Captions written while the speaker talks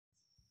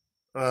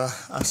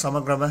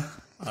समग्रमा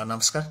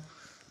नमस्कार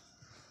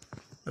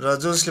र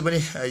जसले पनि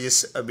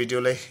यस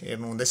भिडियोलाई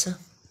हेर्नु हुँदैछ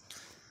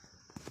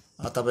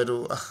तपाईहरु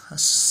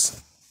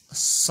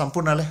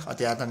सम्पूर्णलाई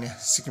अति आदरणीय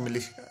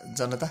सिक्किमेली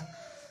जनता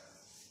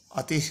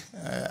अति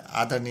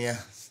आदरणीय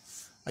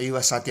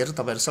युवा साथीहरु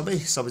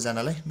तपाईहरु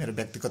सबैजनालाई मेरो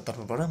व्यक्तिगत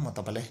तर्फबाट म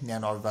तपाईलाई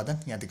न्यानो अभिवादन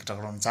यहाँदेखि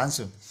टक्राउन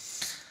चाहन्छु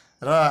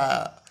र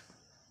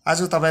आज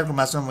तपाईहरुको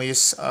माझमा म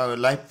यस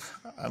लाइभ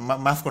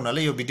माफ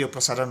गर्नुलाई यो भिडियो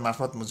प्रसारण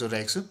मार्फत म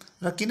जोडिएको छु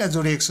र किन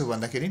जोडिएको छु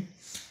भन्दाखेरि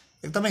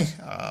एकदमै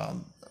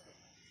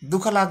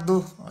दुःख लाग्दो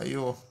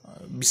यो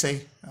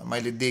विषय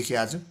मैले देखे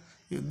आज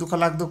यो दुःख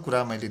लाग्दो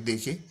कुरा मैले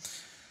देखे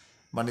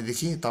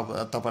भनेदेखि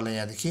तपाईलाई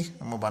यहाँदेखि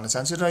म भन्न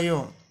चाहन्छु र यो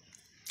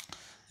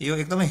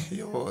एकदमै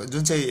यो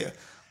जुन चाहिँ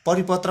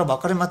परिपत्र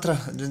भर्खरै मात्र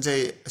जुन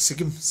चाहिँ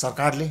सिक्किम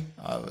सरकारले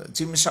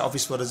चिफ मिनिस्टर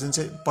अफिसबाट जुन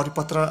चाहिँ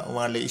परिपत्र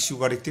उहाँले इस्यु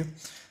गरेको थियो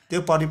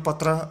त्यो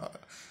परिपत्र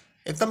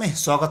एकदमै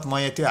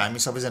स्वागतमय थियो। हामी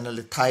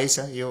सबैजनाले थाहै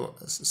छ, यो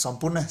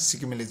सम्पूर्ण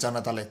सिक्किमेली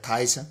जनतालाई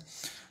थाहै छ।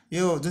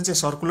 यो जुन चाहिँ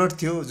सर्कुलर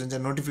थियो, जुन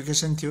चाहिँ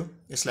नोटिफिकेसन थियो,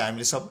 यसलाई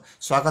हामीले सब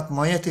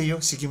स्वागतमय थियो। यो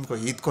सिक्किमको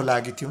हितको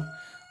लागि थियो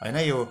हैन,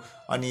 यो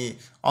अनि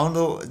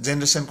आउँदो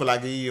जेनेरेसनको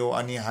लागि यो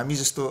अनि हामी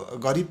जस्तो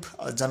गरिब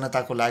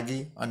जनताको लागि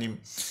अनि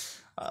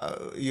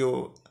यो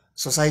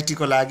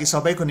सोसाइटीको लागि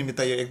सबैको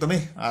निमित्त यो एकदमै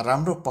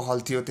राम्रो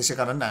पहल थियो।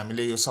 त्यसैकारण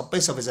हामीले यो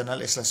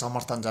सबैजनाले यसलाई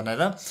समर्थन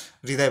जनाएर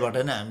हृदयबाट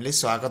नै हामीले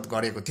स्वागत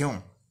गरेको थियौं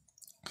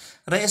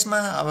र यसमा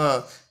अब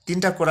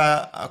तीनटा कुरा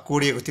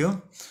कोडिएको थियो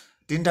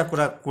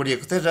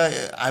र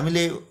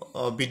हामीले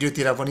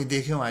भिडियोतिर पनि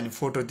देख्यौं, हामीले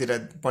फोटोतिर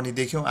पनि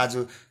देख्यौं।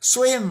 आज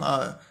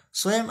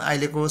स्वयं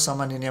अहिलेको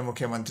सम्माननीय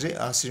मुख्यमन्त्री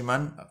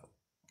श्रीमान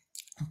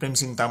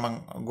प्रेमसिंह तामाङ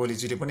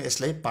गोलेजीले पनि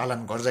यसलाई पालन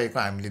गरिरहेको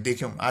हामीले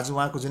देख्यौं। आज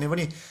उहाँको जुनै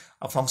पनि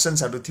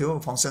फंक्सन्सहरु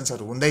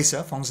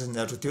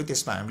थियो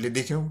त्यसमा हामीले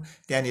देख्यौं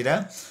त्यहाँनिर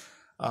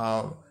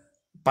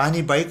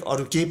पानी बाहेक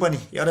अरु केही पनि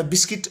एउटा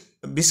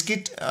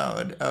बिस्किट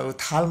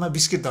थालमा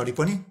बिस्किट धरी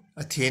पनि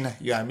थिएन,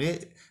 यो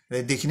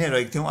हामीले देखि नै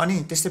रहेको थियौं। अनि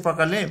त्यस्तै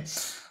प्रकारले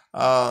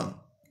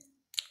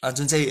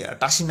जुन चाहिँ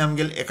टासी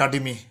नामगेल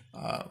एकाडेमी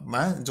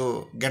मा जो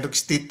गान्तोक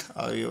स्थित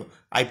यो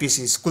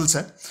आईपीएससी स्कुल छ,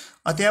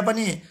 त्यहाँ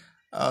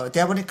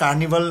पनि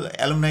कार्निभल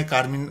एलुमनाई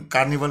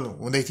कार्निभल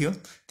हुँदै थियो।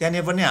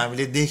 त्यहाँनिर पनि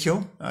हामीले देख्यौं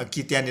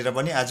कि त्यहाँनिर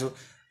पनि आज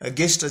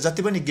गेस्ट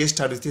जति पनि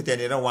गेस्टहरु थियो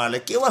त्यहाँनिर उहाँले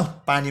केवल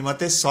पानी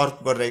मात्रै सर्भ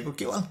गरिरहेको,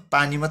 केवल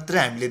पानी मात्रै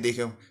हामीले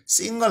देख्यौं,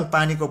 सिंगल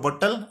पानीको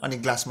बोतल अनि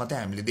ग्लास मात्रै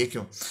हामीले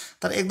देख्यौं।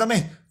 तर एकदमै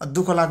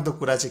दुःख लाग्दो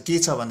कुरा चाहिँ के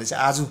छ भन्दा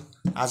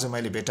चाहिँ आज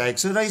मैले भेटाएको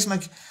छु र यसमा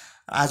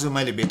आज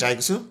मैले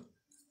भेटाएको छु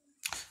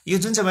यो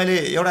जुन चाहिँ मैले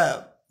एउटा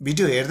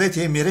भिडियो हेर्दै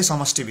थिएँ मेरै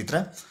समष्टि भित्र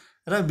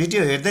र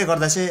भिडियो हेर्दै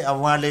गर्दा चाहिँ अब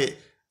उहाँले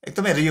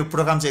एकदमै यो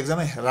प्रोग्राम चाहिँ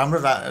एकदमै राम्रो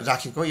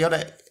राखेको, एउटा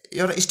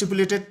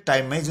स्टिपुलेटेड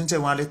टाइममै जुन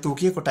चाहिँ उहाँले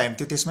तोकिएको टाइम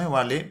थियो त्यसमै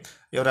उहाँले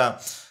एउटा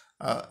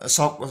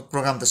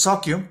प्रोग्राम त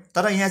सक्यो।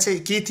 तर यहाँ चाहिँ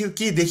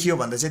के देखियो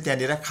भन्दा चाहिँ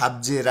त्यहाँनिर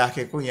खाब्जे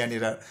राखेको,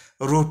 यहाँनिर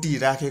रोटी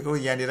राखेको,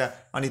 यहाँनिर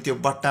अनि त्यो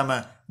बट्टामा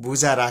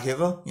भुजा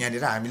राखेको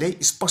यहाँनिर हामीले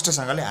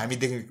स्पष्टसँगले हामी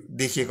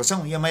देखिएको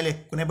छौं। यो मैले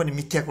कुनै पनि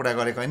मिथ्या कुरा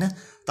गरेको हैन,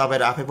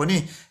 तपाईहरु आफै पनि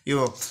यो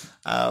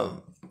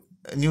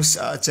न्यूज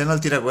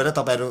च्यानलतिर गएर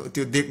तपाईहरु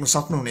त्यो देख्न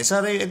सक्नुहुनेछ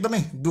र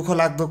एकदमै दुःख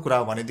लाग्दो कुरा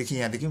हो भनेदेखि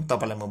यहाँदेखि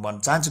तपाईलाई म भन्न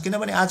चाहन्छु।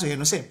 किनभने आज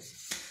हेर्नुस् है,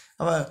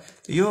 अब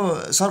यो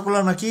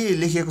सर्कुलरमा के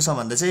लेखिएको छ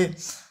भन्दा चाहिँ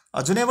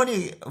जुनै पनि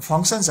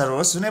फंक्सन्सहरु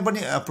होस्, जुनै पनि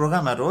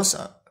प्रोग्रामहरु होस्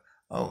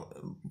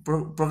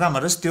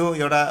त्यो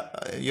एउटा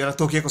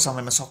तोकिएको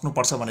समयमा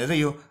सक्नुपर्छ भनेर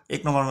यो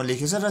एक नम्बरमा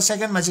लेखिएको छ। र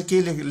सेकेन्डमा चाहिँ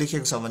के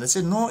लेखिएको छ भन्दा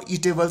चाहिँ no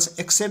eatables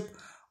accept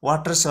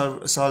water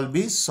shall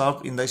be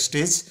serve in the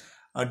stage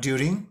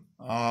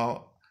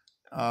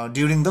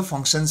during the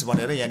फंक्सन्स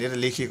भनेर यहाँनिर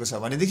लेखिएको छ।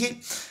 भनेदेखि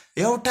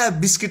एउटा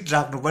बिस्किट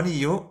राख्नु पनि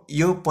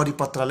यो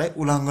परिपत्रलाई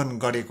उल्लङ्घन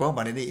गरेको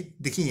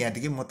भनेदेखि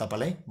यहाँदेखि म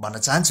तपाईलाई भन्न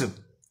चाहन्छु।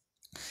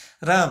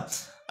 र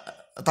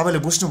तपाईले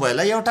बुझ्नु भयो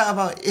होला, एउटा अब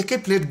एकै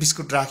प्लेट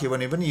बिस्कुट राख्यो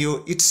भने पनि यो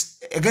इट्स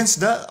एगेन्स्ट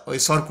द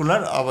सर्कुलर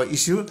अब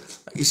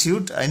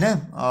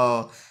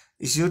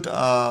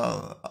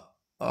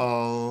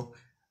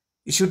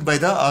issued by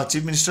the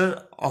chief minister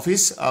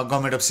office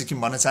government of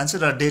Sikkim भन्न चाहन्छु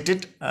र डेटेड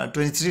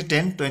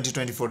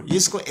 23/10/2024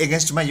 यसको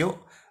एगेन्स्टमा यो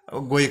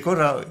गएको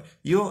र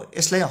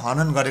यसलाई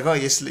हनन गरेको,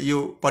 यसले यो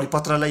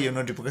परिपत्रलाई यो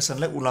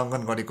नोटिफिकेसनलाई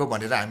उल्लङ्घन गरेको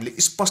भनेर हामीले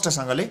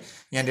स्पष्टसँगले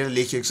यहाँनिर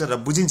लेखिएको छ र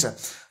बुझिन्छ।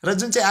 र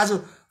जुन चाहिँ आज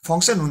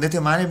फंक्सन हुँदै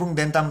थियो मानेबुङ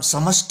देन्ताम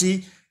समष्टि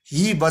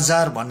ही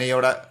बजार भन्ने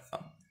एउटा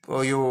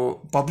यो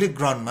पब्लिक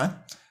ग्राउन्डमा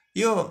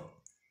यो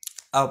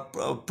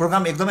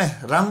प्रोग्राम एकदमै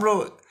राम्रो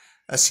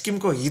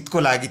सिक्किमको हितको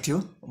लागि थियो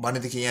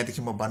भनेदेखि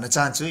यहाँदेखि म भन्न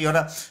चाहन्छु।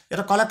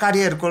 एउटा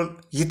कलाकारीहरुको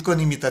हितको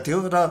निमित्त थियो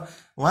र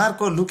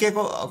उहाँहरुको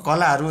लुकेको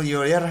कलाहरु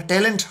यो एउटा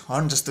ट्यालेन्ट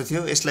हन्ट जस्तो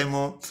थियो। यसलाई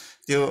म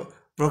त्यो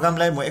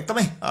प्रोग्रामलाई म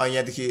एकदमै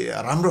यहाँदेखि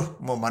राम्रो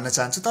म भन्न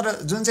चाहन्छु। तर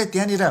जुन चाहिँ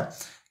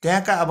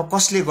त्यहाँका अब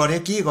कसले गरे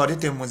के गरे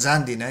त्यो म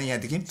जान्दिन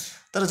यहाँदेखि।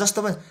 तर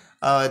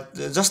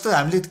जस्तो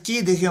हामीले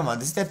के देख्यौं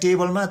भन्दा चाहिँ त्यहाँ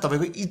टेबलमा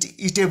तपाईको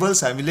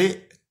इटेबल्स हामीले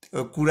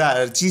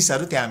कुरा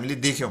चिजहरू त्यहाँ हामीले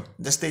देख्यौँ।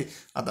 जस्तै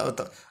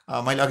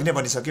मैले अघि नै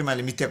भनिसकेँ,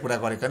 मैले मिथ्या कुरा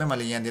गरेको होइन,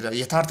 मैले यहाँनिर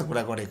यथार्थ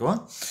कुरा गरेको हो।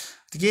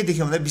 के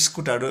देख्यौँ भन्दा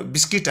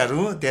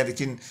बिस्किटहरू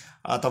त्यहाँदेखि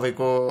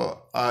तपाईँको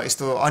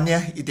यस्तो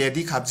अन्य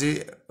इत्यादि खाब्जे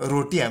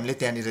रोटी हामीले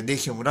त्यहाँनिर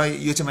देख्यौँ। र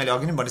यो चाहिँ मैले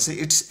अघि नै भनेको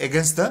it's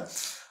against the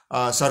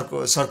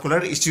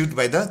circular issued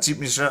by the chief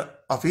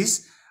minister office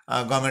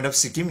government of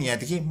Sikkim,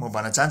 यहाँदेखि म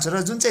भन्न चाहन्छु।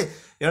 र जुन चाहिँ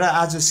एउटा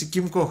आज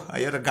सिक्किमको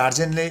एउटा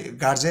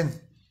गार्जेन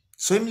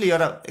स्वयंले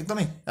एउटा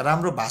एकदमै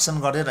राम्रो भाषण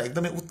गरेर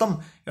एकदमै उत्तम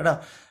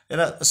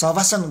एउटा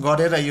सभाषण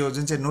गरेर यो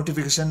जुन चाहिँ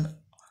नोटिफिकेसन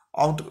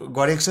आउट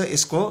गरेको छ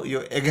यसको यो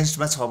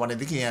एगेन्स्टमा छ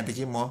भनेदेखि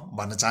यहाँदेखि म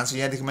भन्न चाहन्छु।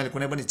 यहाँदेखि मैले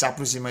कुनै पनि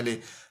चाप्लुसी मैले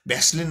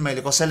भ्यासलिन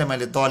मैले कसैलाई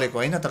मैले दलेको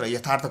होइन, तर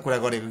यथार्थ कुरा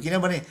गरेको।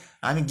 किनभने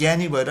हामी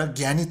ज्ञानी भएर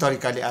ज्ञानी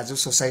तरिकाले आज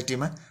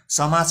सोसाइटीमा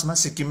समाजमा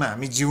सिक्किममा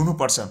हामी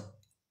जिउनुपर्छ।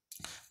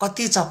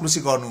 कति चाप्लुसी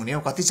गर्नुहुने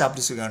हो, कति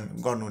चाप्लुसी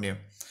गर्नुहुने हो।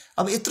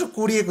 अब यत्रो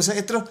कोरिएको छ,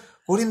 यत्रो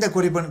कोरिँदै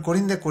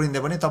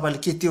पनि तपाईँले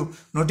के त्यो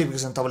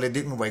नोटिफिकेसन तपाईँले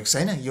देख्नुभएको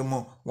छैन? यो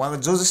म उहाँ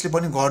जसले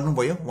पनि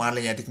गर्नुभयो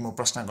उहाँलाई यहाँदेखि म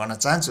प्रश्न गर्न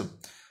चाहन्छु।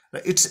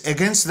 र इट्स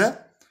एगेन्स्ट द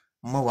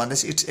म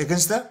भन्दैछु it's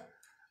against the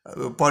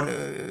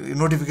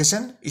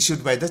notification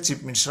issued by the chief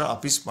minister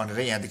office भनेर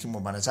यहाँदेखि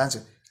म भन्न चाहन्छु।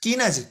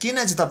 किन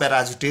चाहिँ तपाईँहरू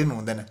आज टेर्नु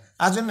हुँदैन?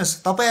 आज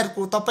हेर्नुहोस्,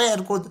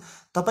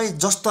 तपाईँ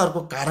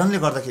जस्तोहरूको कारणले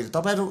गर्दाखेरि,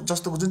 तपाईँहरू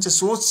जस्तोको जुन चाहिँ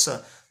सोच छ,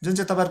 जुन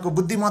चाहिँ तपाईँहरूको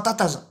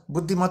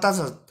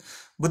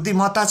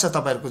बुद्धिमत्ता छ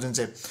तपाईँहरूको जुन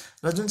चाहिँ,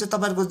 र जुन चाहिँ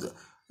तपाईँहरूको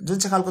जुन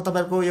चाहिँ खालको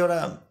तपाईँहरूको एउटा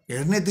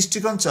हेर्ने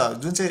दृष्टिकोण छ,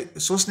 जुन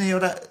चाहिँ सोच्ने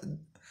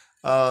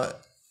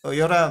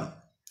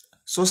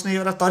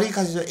एउटा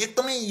तरिका छ,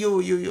 एकदमै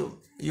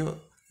यो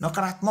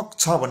नकारात्मक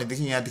छ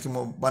भनेदेखि यहाँदेखि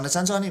म भन्न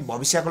चाहन्छु। अनि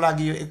भविष्यको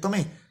लागि यो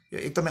एकदमै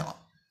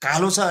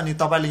कालो छ। अनि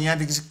तपाईँले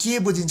यहाँदेखि चाहिँ के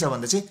बुझिन्छ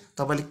भन्दा चाहिँ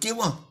तपाईँले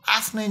केवल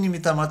आफ्नै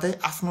निमित्त मात्रै,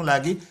 आफ्नो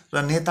लागि र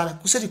नेतालाई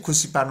कसरी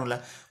खुसी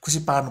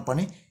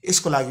पार्नुपर्ने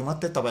यसको लागि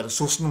मात्रै तपाईँहरू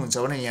सोच्नुहुन्छ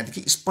भने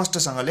यहाँदेखि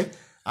स्पष्टसँगले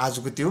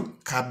आजको त्यो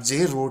खाब्जे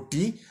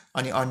रोटी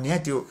अनि अन्य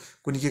त्यो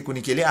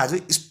कुनिकेले आज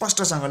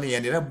स्पष्टसँगले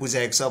यहाँनिर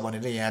बुझाएको छ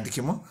भनेर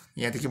यहाँदेखि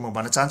म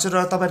भन्न चाहन्छु।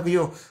 र तपाईँहरूको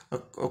यो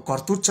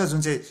कर्तुत छ,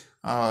 जुन चाहिँ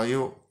यो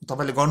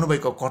तपाईँले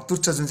गर्नुभएको कर्तुत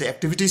छ, जुन चाहिँ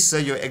एक्टिभिटिज छ,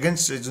 यो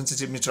एगेन्स्ट जुन चाहिँ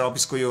चिफ मिनिस्टर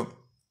अफिसको यो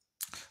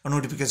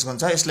नोटिफिकेसन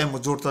छ, यसलाई म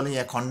जोडतोडले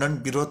यहाँ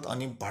खण्डन, विरोध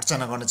अनि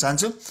भर्त्सना गर्न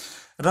चाहन्छु।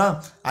 र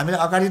हामीले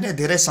अगाडि नै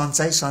धेरै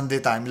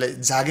सन्देह त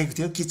हामीलाई जागेको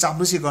थियो कि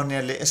चाप्लुसी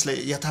गर्नेहरूले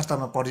यसलाई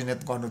यथार्थमा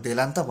परिणत गर्नु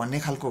देला नि त भन्ने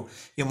खालको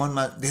यो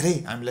मनमा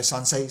धेरै हामीलाई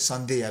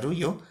सन्देहहरू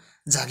यो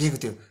जागेको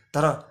थियो।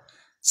 तर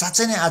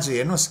साँच्चै नै आज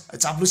हेर्नुहोस्,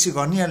 चाप्लुसी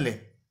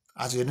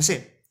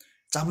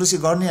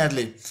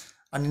गर्नेहरूले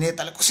अनि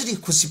नेतालाई कसरी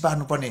खुसी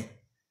पार्नुपर्ने,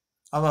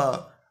 अब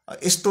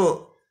यस्तो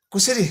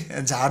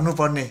कसरी झार्नु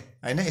पर्ने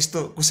होइन, यस्तो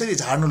कसरी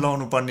झार्नु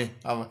लाउनु पर्ने,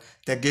 अब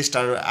त्यहाँ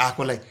गेस्टहरू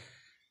आएकोलाई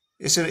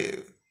यसरी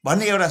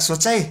भन्ने एउटा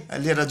सोचाइ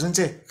लिएर जुन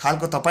चाहिँ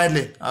खालको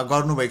तपाईँहरूले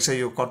गर्नुभएको छ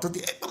यो कर्तव्य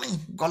एकदमै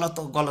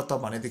गलत हो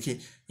भनेदेखि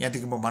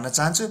यहाँदेखि म भन्न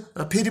चाहन्छु।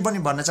 र फेरि पनि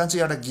भन्न चाहन्छु,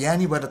 एउटा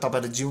ज्ञानी भएर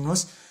तपाईँहरू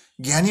जिउनुहोस्,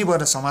 ज्ञानी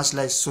भएर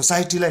समाजलाई,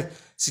 सोसाइटीलाई,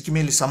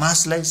 सिक्किमेली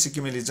समाजलाई,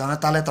 सिक्किमेली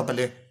जनतालाई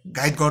तपाईँले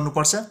गाइड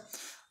गर्नुपर्छ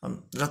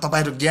र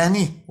तपाईँहरू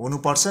ज्ञानी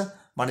हुनुपर्छ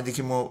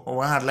भनेदेखि म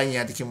उहाँहरूलाई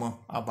यहाँदेखि म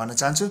भन्न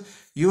चाहन्छु।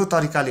 यो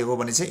तरिकाले हो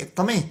भने चाहिँ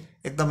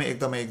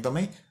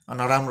एकदमै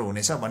नराम्रो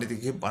हुनेछ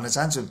भनेदेखि भन्न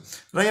चाहन्छु।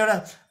 र एउटा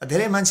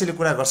धेरै मान्छेले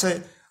कुरा गर्छ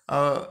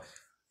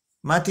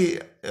माथि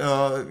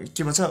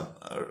के भन्छ,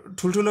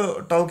 ठुल्ठुलो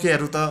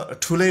टाउकेहरू त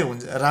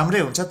राम्रै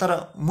हुन्छ,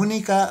 तर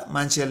मुनिका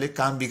मान्छेहरूले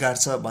काम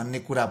बिगार्छ भन्ने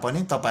कुरा पनि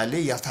तपाईँहरूले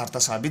यथार्थ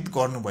साबित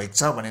गर्नुभएको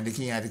छ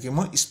भनेदेखि यहाँदेखि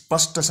म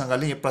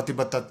स्पष्टसँगले यो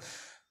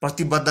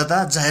प्रतिबद्धता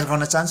जाहेर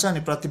गर्न चाहन्छु। अनि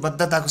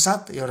प्रतिबद्धताको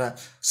साथ एउटा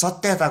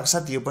सत्यताको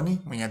साथ यो पनि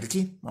म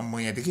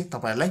यहाँदेखि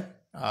तपाईँहरूलाई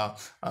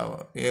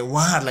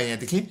उहाँहरूलाई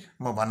यहाँदेखि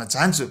म भन्न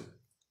चाहन्छु।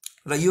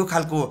 र यो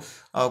खालको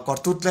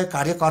कर्तुतलाई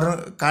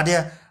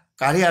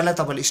कार्यहरूलाई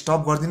तपाईँले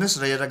स्टप गरिदिनुहोस्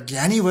र एउटा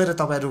ज्ञानी भएर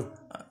तपाईँहरू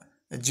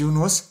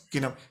जिउनुहोस्।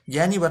 किन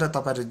ज्ञानी भएर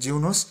तपाईँहरू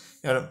जिउनुहोस्,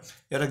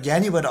 एउटा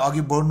ज्ञानी भएर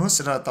अघि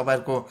बढ्नुहोस् र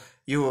तपाईँहरूको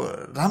यो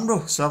राम्रो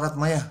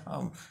स्वागतमय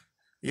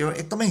यो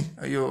एकदमै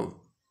यो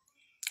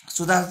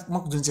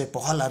सुधारात्मक जुन चाहिँ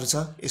पहलहरू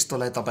छ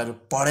यस्तोलाई तपाईँहरू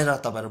पढेर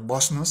तपाईँहरू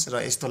बस्नुहोस्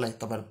र यस्तोलाई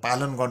तपाईँहरू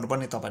पालन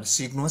गर्नुपर्ने तपाईँहरू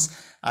सिक्नुहोस्।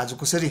 आज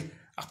कसरी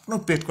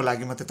आफ्नो पेटको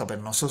लागि मात्रै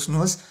तपाईँहरू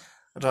नसोच्नुहोस्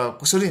र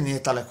कसरी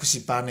नेतालाई खुसी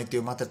पार्ने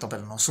त्यो मात्रै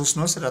तपाईँहरू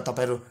नसोच्नुहोस् र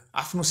तपाईँहरू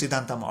आफ्नो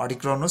सिद्धान्तमा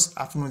अडिग रहनुहोस्,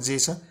 आफ्नो जे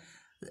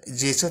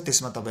छ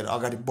त्यसमा तपाईँहरू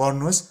अगाडि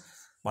बढ्नुहोस्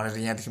भनेर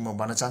यहाँदेखि म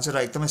भन्न चाहन्छु। र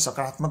एकदमै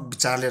सकारात्मक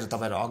विचार लिएर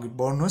तपाईँहरू अघि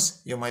बढ्नुहोस्।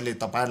 यो मैले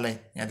तपाईँहरूलाई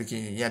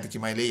यहाँदेखि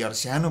मैले एउटा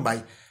सानो भाइ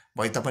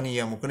भए तापनि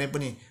यो म कुनै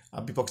पनि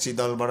विपक्षी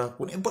दलबाट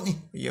कुनै पनि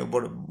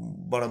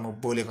योबाट म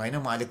बोलेको होइन,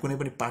 म अहिले कुनै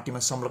पनि पार्टीमा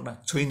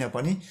संलग्न छुइनँ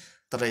पनि,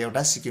 तर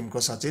एउटा सिक्किमको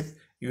सचेत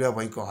युवा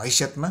भएको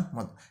हैसियतमा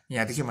म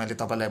यहाँदेखि मैले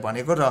तपाईँलाई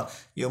भनेको। र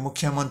यो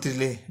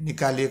मुख्यमन्त्रीले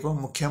निकालिएको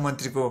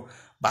मुख्यमन्त्रीको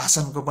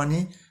भाषणको पनि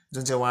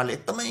जुन चाहिँ उहाँले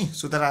एकदमै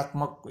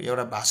सुधारात्मक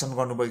एउटा भाषण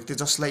गर्नुभएको थियो,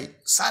 जसलाई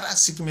सारा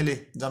सिक्किमेली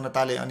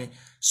जनताले अनि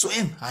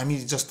स्वयं हामी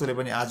जस्तोले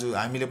पनि आज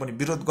हामीले पनि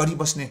विरोध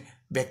गरिबस्ने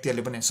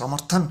व्यक्तिहरूले पनि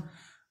समर्थन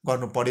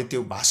गर्नु पर्यो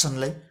त्यो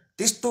भाषणलाई।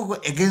 त्यस्तोको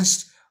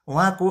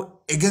उहाँको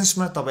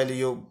एगेन्स्टमा तपाईँले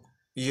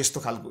यस्तो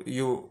खालको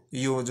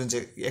यो जुन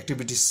चाहिँ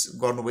एक्टिभिटिज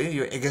गर्नुभयो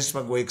यो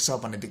एगेन्स्टमा गएको छ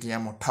भनेदेखि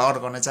यहाँ म ठहर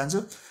गर्न चाहन्छु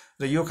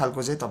र यो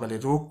खालको चाहिँ तपाईँले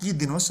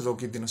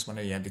रोकिदिनुहोस्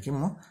भनेर यहाँदेखि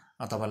म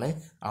तपाईँलाई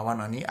आह्वान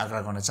अनि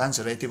आग्रह गर्न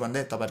चाहन्छु र यति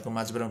भन्दै तपाईँहरूको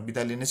माझबाट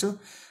बिदा लिनेछु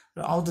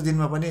र आउँदो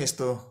दिनमा पनि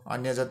यस्तो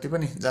अन्य जति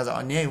पनि जहाँ जहाँ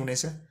अन्याय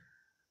हुनेछ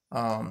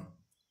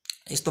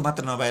यस्तो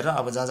मात्र नभएर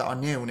अब जहाँ जहाँ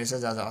अन्याय हुनेछ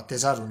जहाँ जहाँ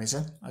अत्याचार हुनेछ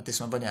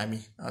त्यसमा पनि हामी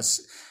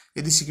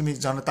यदि सिक्किमे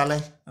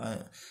जनतालाई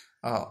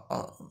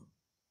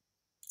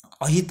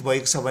अहित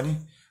भएको छ भने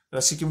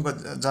र सिक्किमको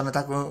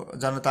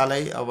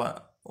जनतालाई अब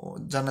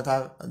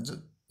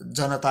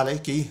जनतालाई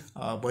केही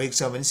भएको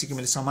छ भने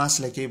सिक्किमेली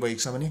समाजलाई केही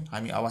भएको छ भने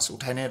हामी आवाज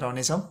उठाइ नै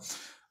रहनेछौँ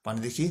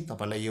भनेदेखि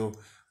तपाईँलाई यो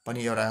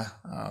पनि एउटा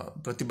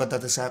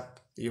प्रतिबद्धता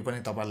साथ यो पनि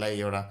तपाईँलाई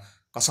एउटा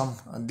कसम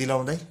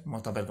दिलाउँदै म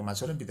तपाईँहरूको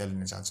माझबाट बिदा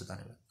लिन चाहन्छु।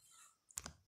 धन्यवाद।